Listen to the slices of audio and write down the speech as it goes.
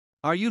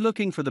Are you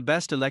looking for the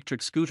best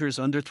electric scooters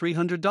under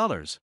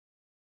 $300?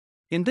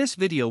 In this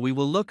video we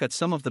will look at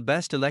some of the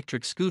best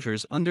electric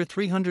scooters under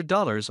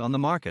 $300 on the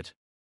market.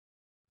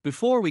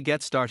 Before we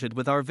get started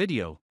with our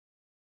video,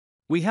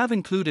 we have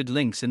included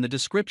links in the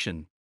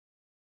description,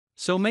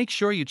 so make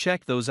sure you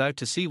check those out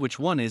to see which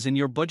one is in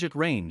your budget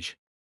range.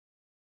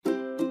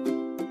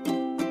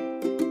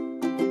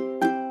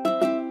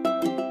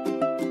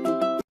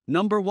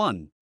 Number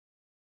 1.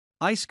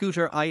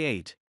 iScooter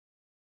i8.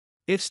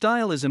 If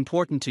style is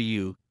important to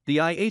you, the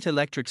i8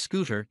 electric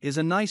scooter is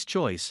a nice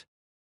choice.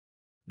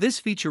 This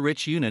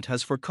feature-rich unit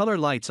has 4 color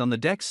lights on the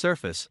deck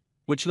surface,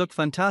 which look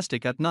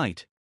fantastic at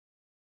night.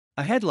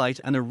 A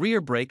headlight and a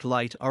rear brake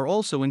light are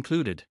also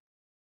included.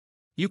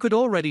 You could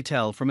already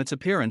tell from its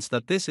appearance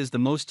that this is the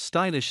most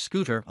stylish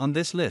scooter on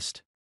this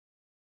list.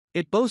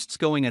 It boasts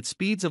going at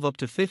speeds of up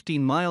to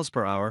 15 miles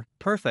per hour,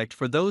 perfect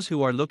for those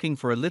who are looking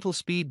for a little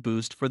speed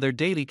boost for their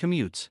daily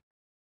commutes.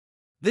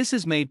 This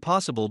is made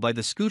possible by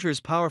the scooter's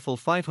powerful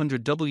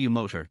 500W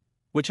motor,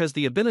 which has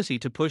the ability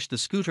to push the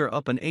scooter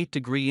up an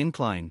 8-degree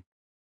incline.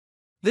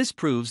 This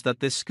proves that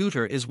this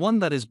scooter is one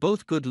that is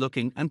both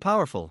good-looking and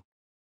powerful.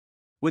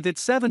 With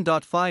its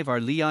 7.5-hour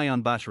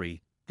Li-ion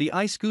battery, the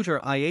iScooter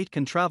i8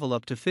 can travel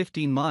up to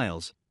 15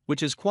 miles,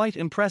 which is quite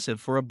impressive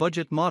for a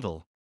budget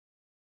model.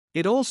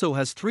 It also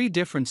has 3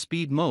 different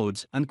speed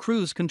modes and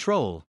cruise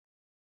control.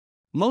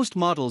 Most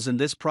models in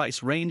this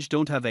price range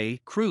don't have a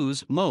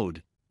cruise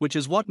mode, which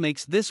is what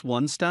makes this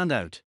one stand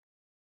out.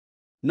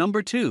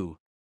 Number 2.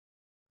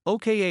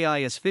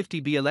 OKAI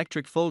S50B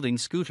Electric Folding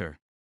Scooter.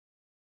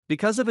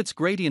 Because of its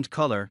gradient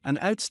color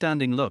and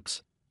outstanding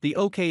looks, the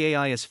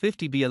OKAI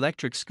S50B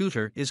electric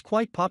scooter is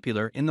quite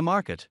popular in the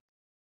market.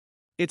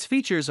 Its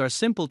features are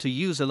simple to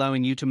use,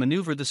 allowing you to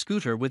maneuver the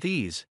scooter with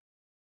ease.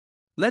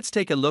 Let's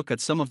take a look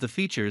at some of the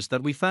features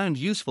that we found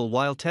useful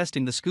while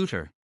testing the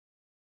scooter.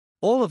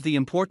 All of the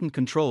important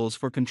controls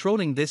for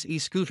controlling this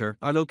e-scooter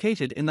are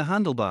located in the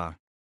handlebar.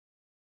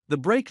 The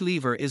brake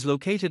lever is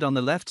located on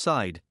the left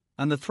side,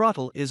 and the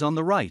throttle is on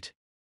the right.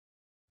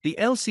 The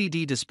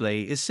LCD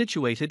display is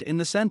situated in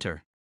the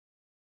center.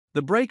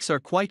 The brakes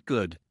are quite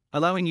good,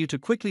 allowing you to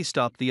quickly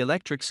stop the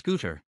electric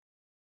scooter.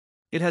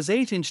 It has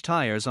 8-inch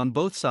tires on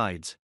both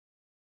sides.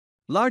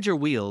 Larger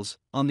wheels,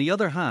 on the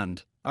other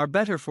hand, are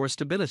better for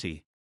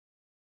stability.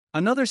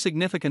 Another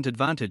significant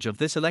advantage of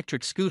this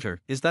electric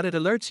scooter is that it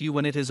alerts you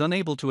when it is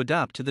unable to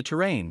adapt to the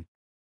terrain.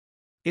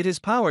 It is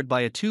powered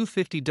by a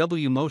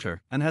 250W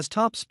motor and has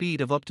top speed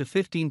of up to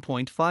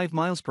 15.5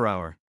 miles per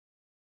hour.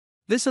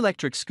 This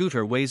electric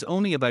scooter weighs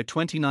only about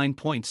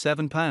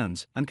 29.7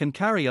 pounds and can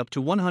carry up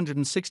to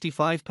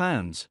 165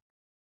 pounds.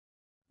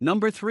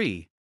 Number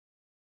 3.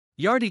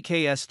 Yadea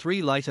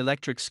S3 Lite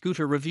Electric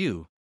Scooter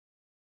Review.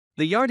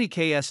 The Yadea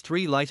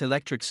S3 Lite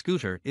electric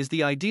scooter is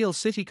the ideal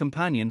city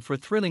companion for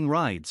thrilling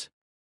rides.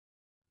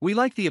 We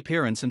like the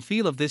appearance and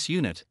feel of this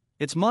unit.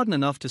 It's modern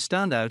enough to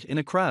stand out in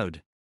a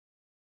crowd.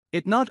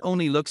 It not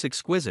only looks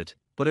exquisite,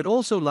 but it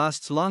also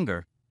lasts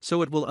longer,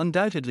 so it will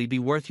undoubtedly be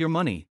worth your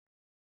money.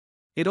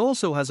 It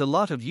also has a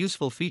lot of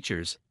useful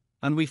features,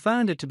 and we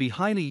found it to be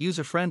highly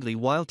user-friendly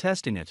while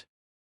testing it.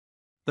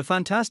 The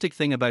fantastic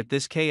thing about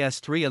this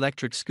KS3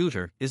 electric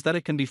scooter is that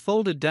it can be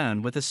folded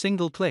down with a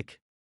single click.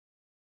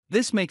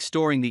 This makes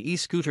storing the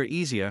e-scooter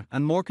easier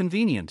and more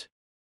convenient.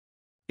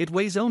 It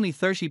weighs only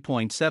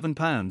 30.7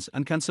 pounds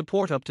and can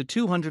support up to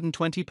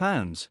 220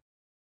 pounds.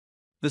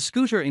 The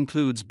scooter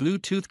includes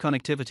Bluetooth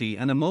connectivity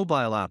and a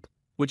mobile app,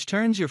 which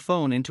turns your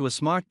phone into a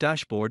smart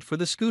dashboard for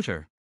the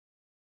scooter.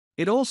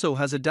 It also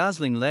has a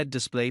dazzling LED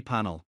display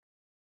panel.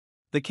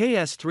 The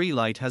KS3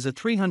 Lite has a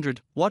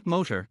 300-watt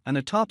motor and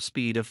a top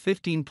speed of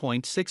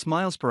 15.6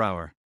 miles per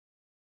hour.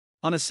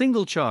 On a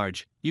single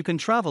charge, you can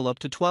travel up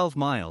to 12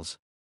 miles.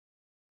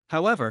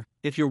 However,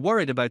 if you're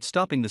worried about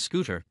stopping the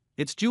scooter,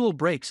 its dual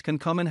brakes can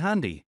come in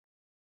handy.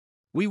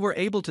 We were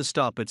able to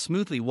stop it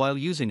smoothly while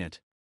using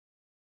it.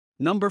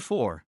 Number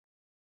 4.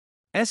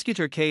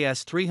 Eskuta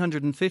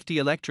KS350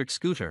 Electric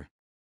Scooter.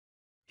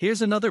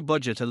 Here's another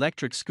budget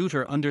electric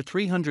scooter under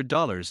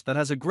 $300 that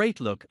has a great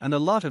look and a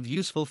lot of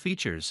useful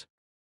features.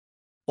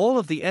 All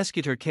of the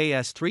Eskuta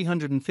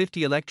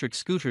KS350 electric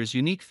scooters'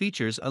 unique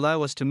features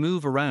allow us to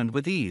move around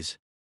with ease.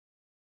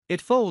 It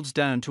folds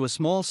down to a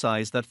small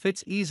size that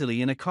fits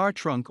easily in a car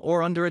trunk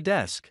or under a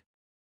desk.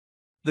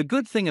 The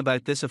good thing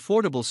about this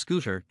affordable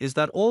scooter is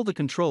that all the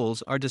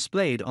controls are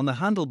displayed on the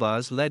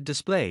handlebar's LED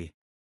display.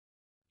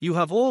 You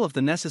have all of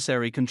the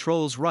necessary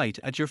controls right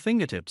at your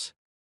fingertips.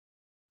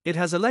 It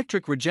has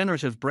electric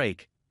regenerative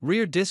brake,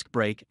 rear disc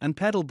brake and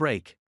pedal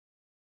brake.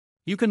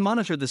 You can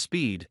monitor the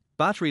speed,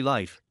 battery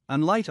life,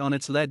 and light on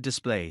its LED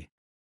display.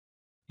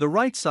 The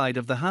right side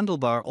of the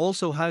handlebar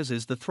also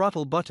houses the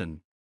throttle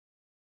button.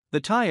 The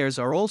tires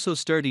are also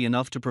sturdy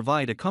enough to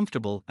provide a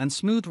comfortable and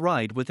smooth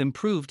ride with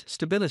improved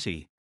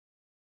stability.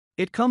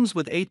 It comes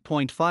with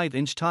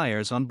 8.5-inch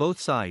tires on both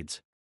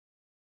sides.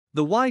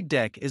 The wide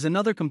deck is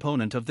another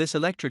component of this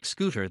electric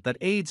scooter that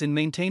aids in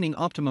maintaining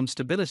optimum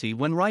stability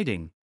when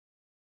riding.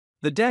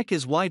 The deck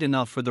is wide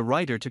enough for the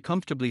rider to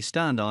comfortably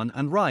stand on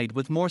and ride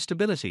with more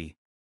stability.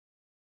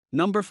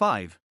 Number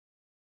 5.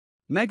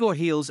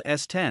 Megawheels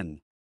S10.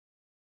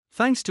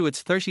 Thanks to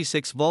its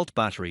 36-volt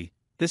battery,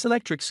 this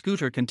electric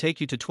scooter can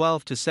take you to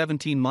 12 to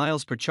 17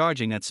 miles per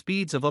charging at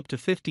speeds of up to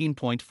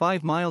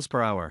 15.5 miles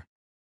per hour.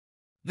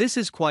 This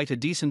is quite a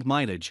decent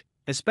mileage,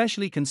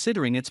 especially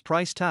considering its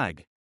price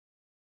tag.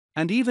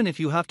 And even if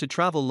you have to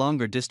travel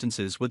longer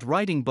distances with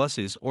riding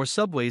buses or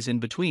subways in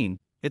between,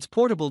 its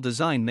portable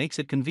design makes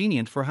it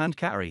convenient for hand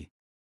carry.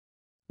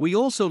 We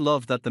also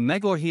love that the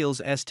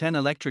Megawheels S10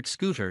 electric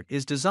scooter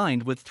is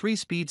designed with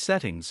 3-speed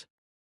settings.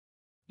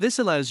 This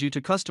allows you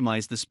to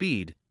customize the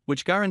speed,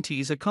 which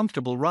guarantees a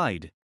comfortable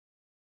ride.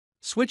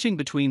 Switching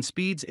between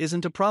speeds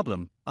isn't a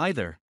problem,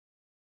 either.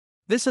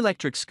 This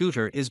electric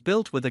scooter is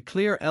built with a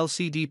clear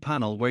LCD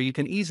panel where you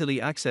can easily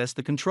access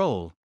the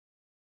control.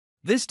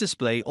 This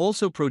display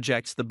also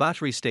projects the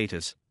battery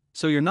status,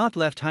 so you're not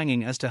left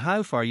hanging as to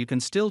how far you can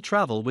still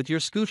travel with your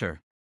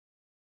scooter.